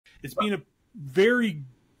it's been a very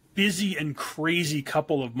busy and crazy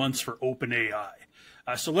couple of months for OpenAI.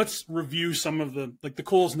 So let's review some of the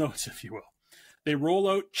Cole's notes, if you will. They roll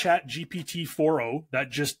out ChatGPT 4.0. That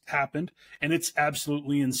just happened, and it's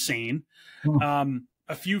absolutely insane.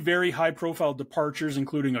 A few very high-profile departures,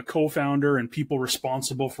 including a co-founder and people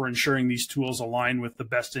responsible for ensuring these tools align with the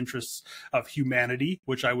best interests of humanity,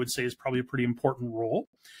 which I would say is probably a pretty important role.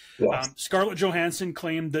 Yes. Scarlett Johansson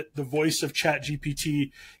claimed that the voice of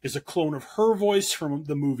ChatGPT is a clone of her voice from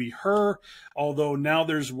the movie Her, although now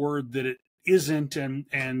there's word that it isn't,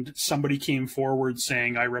 and somebody came forward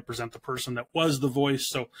saying, I represent the person that was the voice,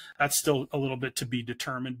 so that's still a little bit to be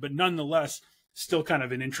determined, but nonetheless, still kind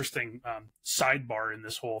of an interesting sidebar in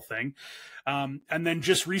this whole thing. And then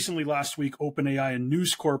just recently last week, OpenAI and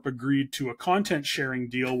News Corp agreed to a content sharing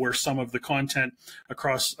deal where some of the content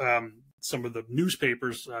across some of the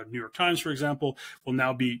newspapers, New York Times, for example, will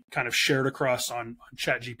now be kind of shared across on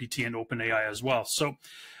ChatGPT and OpenAI as well. So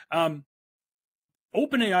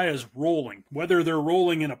OpenAI is rolling, whether they're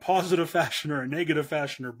rolling in a positive fashion or a negative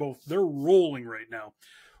fashion or both. They're rolling right now.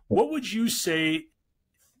 What would you say,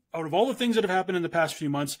 out of all the things that have happened in the past few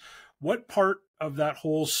months, what part of that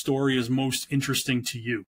whole story is most interesting to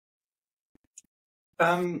you?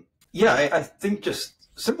 I think just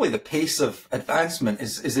simply the pace of advancement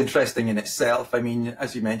is interesting in itself. I mean,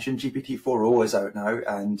 as you mentioned, GPT 4.0 is out now,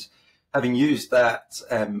 and having used that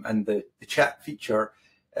and the chat feature,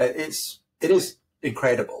 it is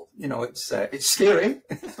incredible. You know, it's scary,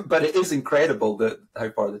 but it is incredible that how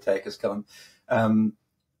far the tech has come.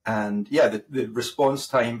 And yeah, the response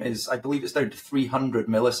time is, I believe it's down to 300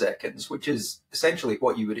 milliseconds, which is essentially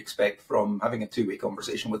what you would expect from having a two-way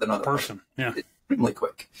conversation with another person. Yeah, it's extremely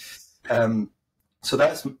quick. So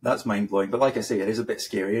that's mind-blowing. But like I say, it is a bit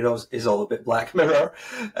scary. It is all a bit Black Mirror.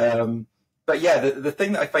 But yeah, the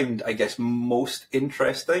thing that I find, I guess, most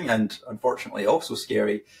interesting and unfortunately also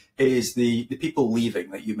scary is the people leaving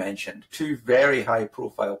that you mentioned. Two very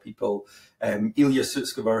high-profile people, Ilya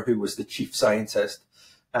Sutskever, who was the chief scientist,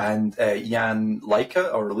 and Jan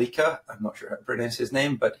Lika, I'm not sure how to pronounce his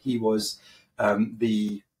name, but he was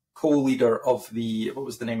the co-leader of what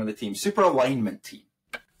was the name of the team? Super Alignment Team,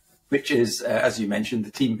 which is, as you mentioned,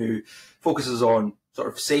 the team who focuses on sort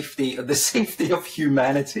of the safety of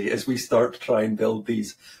humanity as we start to try and build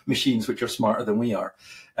these machines which are smarter than we are.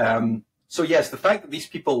 So yes, the fact that these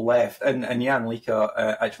people left, and Jan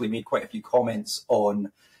Lika actually made quite a few comments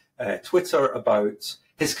on Twitter about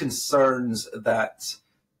his concerns that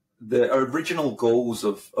the original goals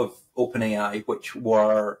of OpenAI, which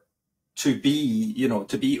were to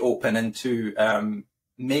be open and to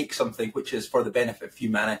make something which is for the benefit of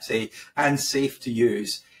humanity and safe to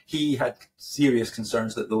use, he had serious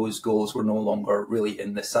concerns that those goals were no longer really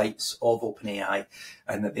in the sights of OpenAI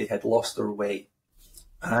and that they had lost their way.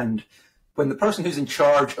 And when the person who's in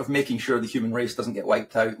charge of making sure the human race doesn't get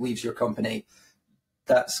wiped out leaves your company,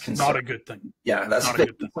 that's not a good thing. Yeah, that's not a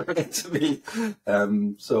good thing to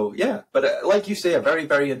me. So yeah, but like you say, a very,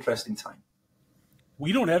 very interesting time.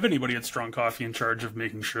 We don't have anybody at Strong Coffee in charge of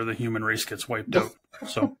making sure the human race gets wiped out.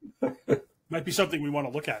 So might be something we want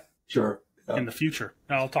to look at. Sure. Yeah. In the future.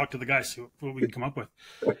 I'll talk to the guys, see what we can come up with.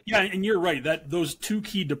 Yeah, and you're right, that those two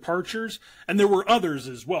key departures, and there were others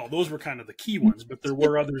as well. Those were kind of the key ones, but there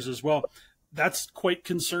were others as well. That's quite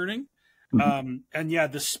concerning. And yeah,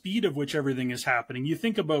 the speed of which everything is happening. You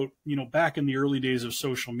think about, back in the early days of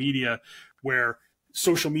social media, where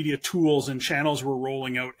social media tools and channels were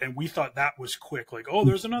rolling out, and we thought that was quick. Like, oh,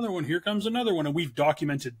 there's another one. Here comes another one. And we've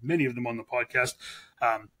documented many of them on the podcast.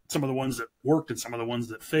 Some of the ones that worked and some of the ones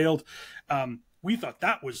that failed. We thought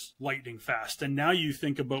that was lightning fast. And now you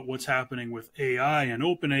think about what's happening with AI and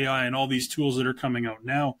OpenAI and all these tools that are coming out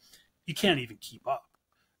now, you can't even keep up.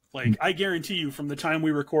 Like, I guarantee you, from the time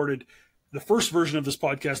we recorded the first version of this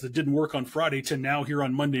podcast that didn't work on Friday to now here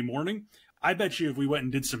on Monday morning, I bet you if we went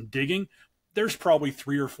and did some digging, there's probably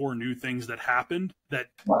 3 or 4 new things that happened that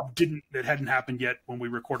hadn't happened yet when we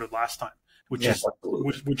recorded last time, which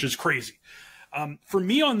is crazy. For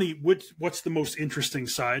me, on what's the most interesting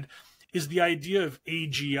side is the idea of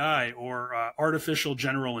AGI, or artificial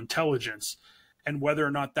general intelligence, and whether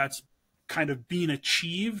or not that's kind of being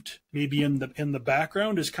achieved maybe in the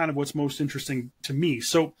background is kind of what's most interesting to me.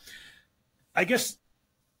 So I guess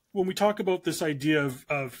when we talk about this idea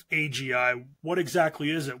of AGI, what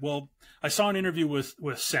exactly is it? Well, I saw an interview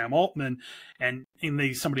with Sam Altman, and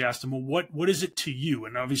somebody asked him, well, what is it to you?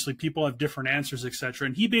 And obviously people have different answers, etc.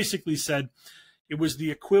 And he basically said, it was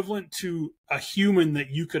the equivalent to a human that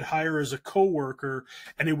you could hire as a coworker,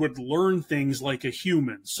 and it would learn things like a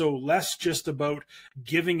human. So less just about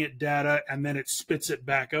giving it data and then it spits it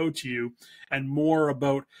back out to you, and more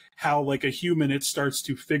about how, like a human, it starts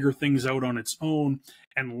to figure things out on its own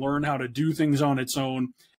and learn how to do things on its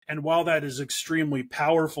own. And while that is extremely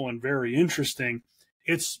powerful and very interesting,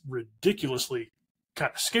 it's ridiculously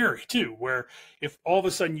kind of scary too, where if all of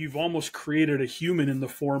a sudden you've almost created a human in the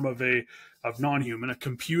form of non-human, a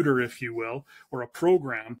computer, if you will, or a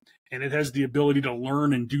program, and it has the ability to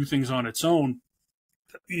learn and do things on its own,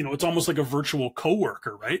 it's almost like a virtual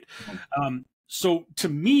coworker, right? So to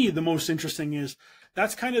me, the most interesting is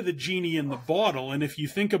that's kind of the genie in the bottle. And if you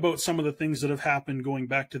think about some of the things that have happened going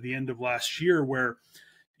back to the end of last year, where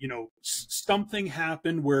something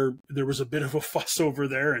happened where there was a bit of a fuss over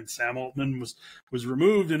there, and Sam Altman was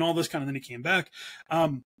removed and all this kind of, then he came back.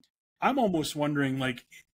 I'm almost wondering, like,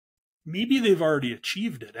 maybe they've already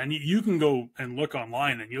achieved it. And you can go and look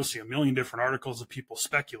online and you'll see a million different articles of people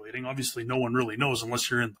speculating. Obviously, no one really knows unless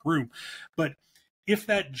you're in the room. But if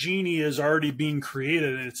that genie is already being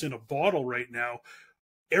created and it's in a bottle right now,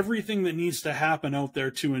 everything that needs to happen out there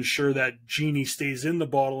to ensure that genie stays in the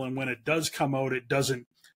bottle, and when it does come out, it doesn't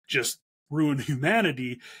just ruin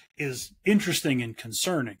humanity, is interesting and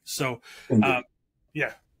concerning. So,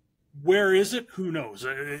 yeah, where is it? Who knows?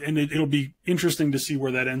 And it'll be interesting to see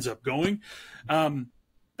where that ends up going.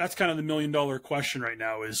 That's kind of the $1 million question right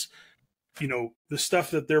now is, the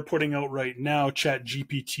stuff that they're putting out right now,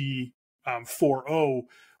 ChatGPT 4.0,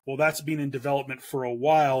 well, that's been in development for a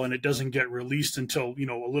while and it doesn't get released until,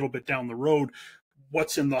 a little bit down the road.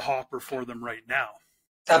 What's in the hopper for them right now?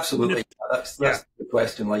 Absolutely. That's the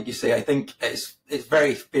question. Like you say, I think it's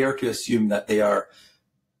very fair to assume that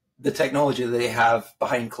the technology that they have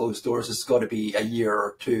behind closed doors has got to be a year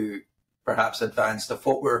or two perhaps advanced of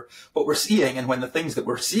what we're seeing. And when the things that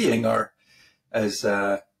we're seeing are as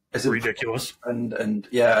ridiculous and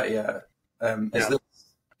as this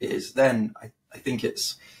is, then I think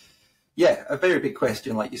it's a very big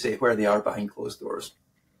question, like you say, where they are behind closed doors.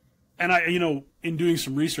 And in doing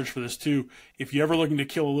some research for this too, if you're ever looking to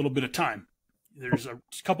kill a little bit of time, there's a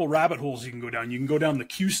couple rabbit holes you can go down. You can go down the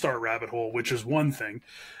Q-star rabbit hole, which is one thing.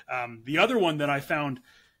 The other one that I found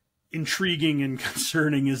intriguing and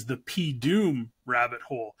concerning is the P-Doom rabbit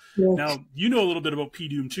hole. Yes. Now, you know a little bit about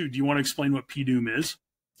P-Doom too. Do you want to explain what P-Doom is?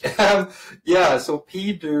 So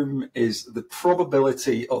P-Doom is the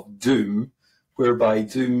probability of doom, whereby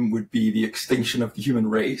doom would be the extinction of the human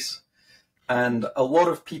race. And a lot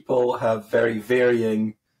of people have very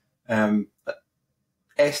varying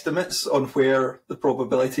estimates on where the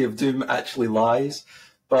probability of doom actually lies.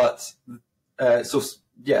 But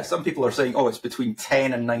some people are saying, it's between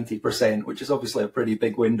 10 and 90%, which is obviously a pretty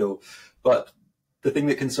big window. But the thing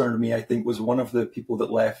that concerned me, I think, was one of the people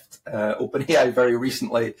that left OpenAI very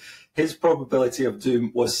recently. His probability of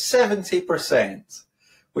doom was 70%,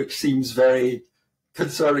 which seems very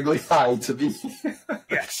concerningly high to me.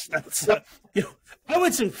 Yes, that's I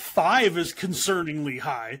would say 5 is concerningly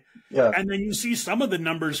high. Yeah. And then you see some of the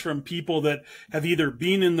numbers from people that have either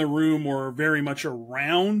been in the room or very much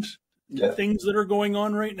around things that are going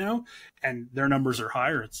on right now, and their numbers are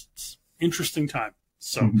higher. It's interesting time.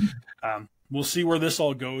 So we'll see where this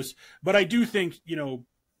all goes. But I do think,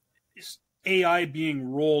 AI being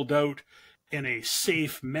rolled out in a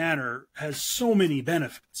safe manner has so many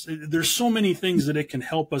benefits. There's so many things that it can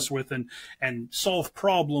help us with and solve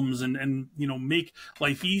problems and make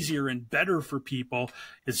life easier and better for people.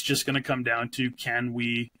 It's just going to come down to, can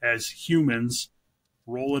we as humans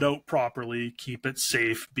roll it out properly, keep it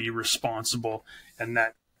safe, be responsible, and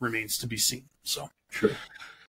that remains to be seen. So sure.